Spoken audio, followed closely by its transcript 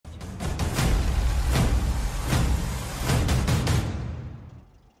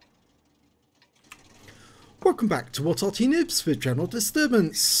Welcome back to what Arty Noobs for General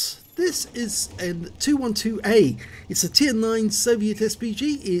Disturbance. This is an 212A. It's a Tier 9 Soviet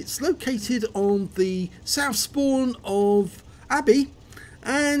SPG. It's located on the south spawn of Abbey,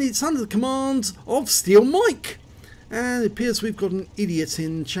 and it's under the command of Steel Mike. And it appears we've got an idiot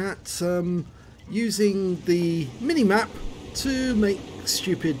in chat using the mini-map to make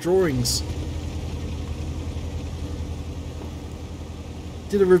stupid drawings.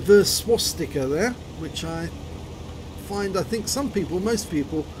 Did a reverse swastika there, which I think most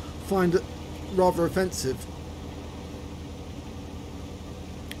people find it rather offensive.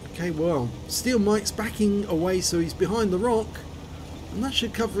 Okay, well, Steel Mike's backing away, so he's behind the rock, and that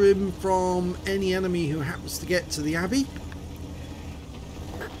should cover him from any enemy who happens to get to the Abbey.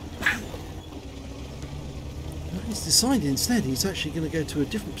 He's decided instead he's actually going to go to a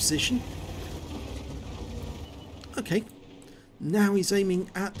different position. Okay. Now he's aiming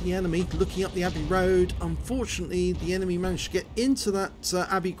at the enemy, looking up the Abbey Road. Unfortunately, the enemy managed to get into that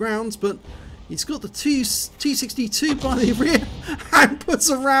Abbey grounds, but he's got the T62 by the rear and puts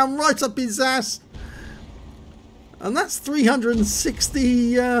a round right up his ass. And that's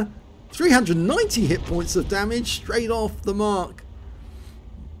 390 hit points of damage straight off the mark.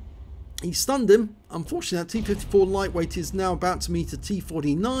 He stunned him. Unfortunately, that T54 lightweight is now about to meet a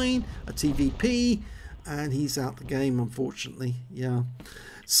T49, a TVP, and he's out the game, unfortunately. Yeah.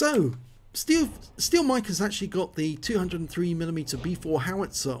 So Steel Mike has actually got the 203mm B4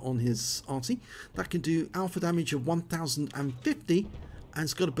 howitzer on his Arty. That can do alpha damage of 1050, and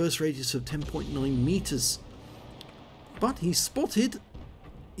it's got a burst radius of 10.9 meters. But he's spotted,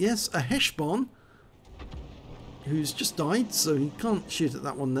 yes, a Heshbon, who's just died, so he can't shoot at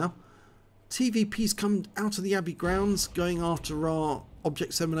that one now. TVP's come out of the Abbey grounds, going after our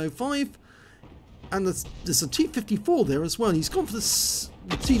Object 705. And there's a T54 there as well. He's gone for the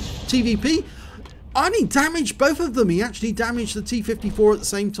TVP. And he damaged both of them. He actually damaged the T54 at the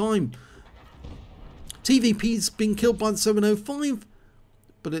same time. TVP's been killed by the 705.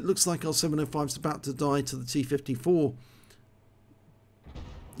 But it looks like our 705's about to die to the T54.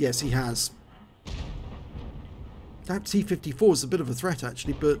 Yes, he has. That T54 is a bit of a threat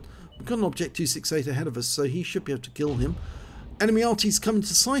actually. But we've got an Object 268 ahead of us, so he should be able to kill him. Enemy Arty's coming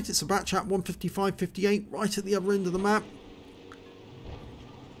to sight. It's a batch at 155.58 right at the other end of the map.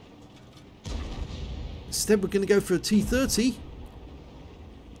 Instead, we're going to go for a T30,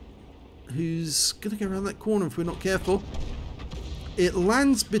 who's going to go around that corner if we're not careful. It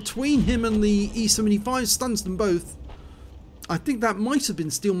lands between him and the E75, stuns them both. I think that might have been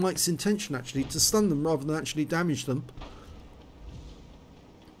Steel Mike's intention actually, to stun them rather than actually damage them.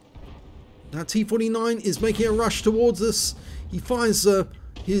 Now T49 is making a rush towards us. He fires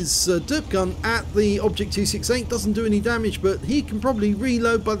his derp gun at the Object 268, doesn't do any damage, but he can probably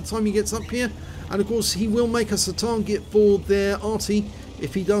reload by the time he gets up here. And of course he will make us a target for their Arty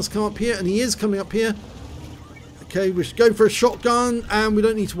if he does come up here, and he is coming up here. Okay, we're going for a shotgun, and we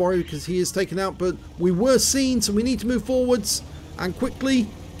don't need to worry because he is taken out, but we were seen, so we need to move forwards and quickly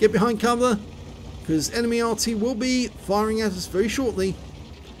get behind cover, because enemy Arty will be firing at us very shortly.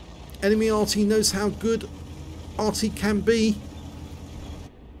 Enemy Arty knows how good Arty can be.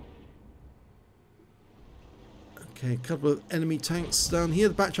 Okay, a couple of enemy tanks down here.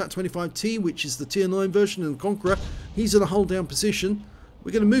 The Batchat 25T, which is the Tier 9 version of the Conqueror. He's in a hold down position.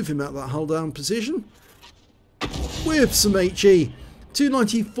 We're going to move him out of that hold down position with some HE.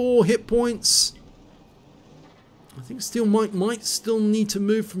 294 hit points. I think Steel Mike might still need to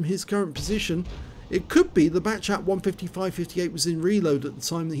move from his current position. It could be the Batchat 155.58 was in reload at the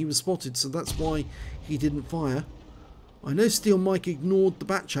time that he was spotted, so that's why he didn't fire. I know Steel Mike ignored the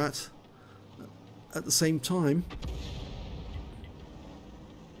Batchat at the same time.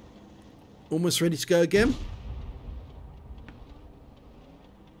 Almost ready to go again.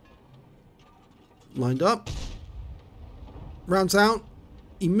 Lined up. Rounds out.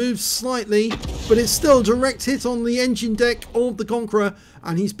 He moves slightly, but it's still a direct hit on the engine deck of the Conqueror,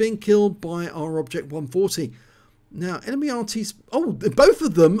 and he's being killed by our Object 140. Now, enemy Arty's... Oh, both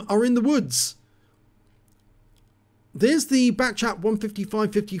of them are in the woods. There's the Batchat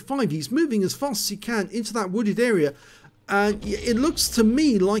 155.55. He's moving as fast as he can into that wooded area. And it looks to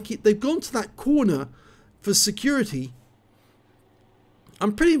me like they've gone to that corner for security.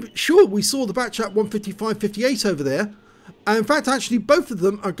 I'm pretty sure we saw the Batchat 155.58 over there. And in fact, actually, both of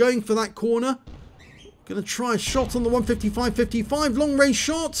them are going for that corner. Going to try a shot on the 155.55. Long range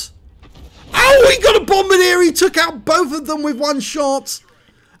shot. Oh, he got a Bombardier. He took out both of them with one shot.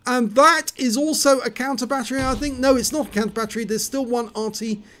 And that is also a counter battery, I think. No, it's not a counter battery. There's still one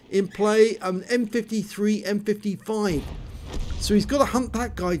Arty in play. An M53, M55. So he's got to hunt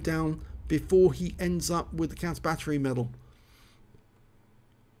that guy down before he ends up with the counter battery medal.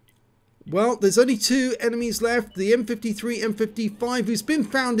 Well, there's only 2 enemies left. The M53, M55, who's been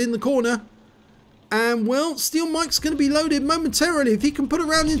found in the corner. And, well, Steel Mike's going to be loaded momentarily. If he can put a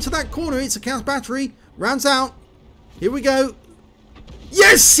round into that corner, it's a counter battery. Rounds out. Here we go.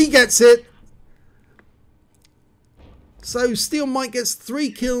 Yes, he gets it. So, Steel Mike gets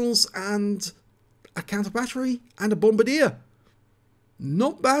 3 kills and a counter battery and a Bombardier.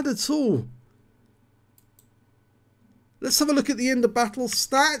 Not bad at all. Let's have a look at the end of battle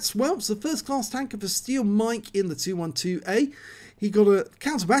stats. Well, it's the first class tanker for Steel Mike in the 212A. He got a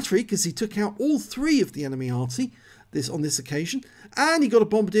counter battery because he took out all 3 of the enemy Arty on this occasion. And he got a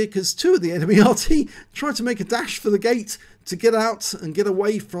Bombardier because 2 of the enemy Arty tried to make a dash for the gate to get out and get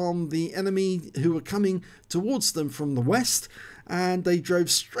away from the enemy who were coming towards them from the west. And they drove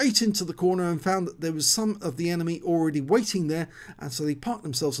straight into the corner and found that there was some of the enemy already waiting there. And so they parked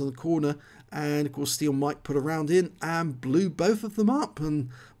themselves in the corner. And of course, Steel Mike put a round in and blew both of them up. And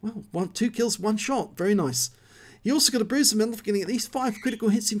well, 2 kills, 1 shot. Very nice. He also got a bruiser medal for getting at least 5 critical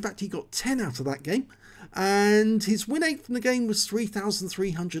hits. In fact, he got 10 out of that game. And his win rate from the game was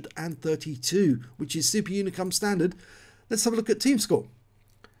 3,332, which is Super Unicum standard. Let's have a look at team score.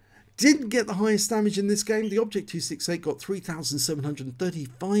 Didn't get the highest damage in this game. The Object 268 got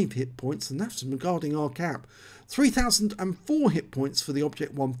 3,735 hit points, and that's regarding our cap. 3,004 hit points for the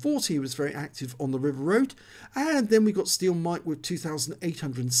Object 140, who was very active on the River Road. And then we got Steel Mike with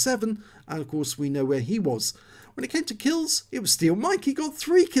 2,807, and of course we know where he was. When it came to kills, it was Steel Mike. He got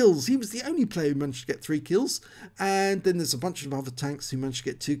 3 kills. He was the only player who managed to get 3 kills. And then there's a bunch of other tanks who managed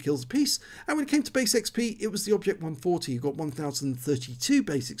to get 2 kills apiece. And when it came to base XP, it was the Object 140 who got 1,032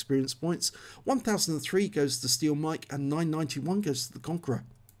 base experience points. 1,003 goes to Steel Mike and 991 goes to the Conqueror.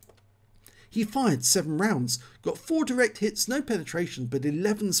 He fired 7 rounds, got 4 direct hits, no penetration, but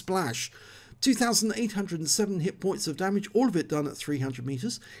 11 splash. 2,807 hit points of damage, all of it done at 300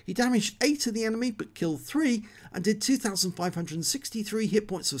 meters. He damaged 8 of the enemy, but killed 3, and did 2,563 hit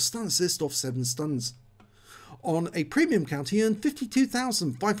points of stun assist off 7 stuns. On a premium count, he earned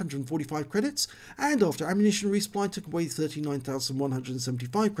 52,545 credits, and after ammunition resupply took away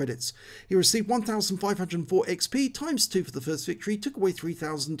 39,175 credits. He received 1,504 XP times 2 for the first victory, took away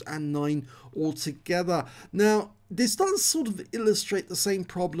 3,009 altogether. Now, this does sort of illustrate the same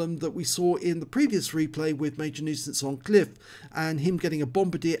problem that we saw in the previous replay with Major Nuisance on Cliff and him getting a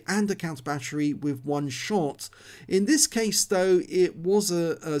Bombardier and a counter battery with 1 shot. In this case, though, it was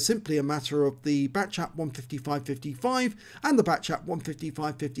simply a matter of the Batchat 155.55 and the Batchat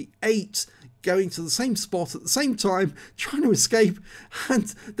 155.58 going to the same spot at the same time, trying to escape,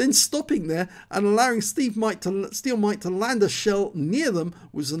 and then stopping there and allowing Steel Mike to land a shell near them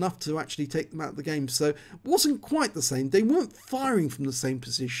was enough to actually take them out of the game. So it wasn't quite the same. They weren't firing from the same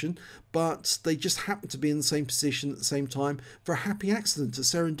position, but they just happened to be in the same position at the same time for a happy accident, a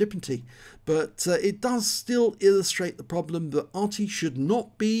serendipity. But it does still illustrate the problem that Arty should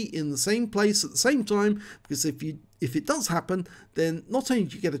not be in the same place at the same time, because if it does happen, then not only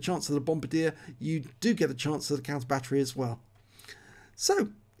do you get a chance at the Bombardier, you do get a chance at the counter battery as well. So,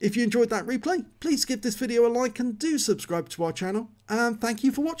 if you enjoyed that replay, please give this video a like and do subscribe to our channel, and thank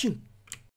you for watching.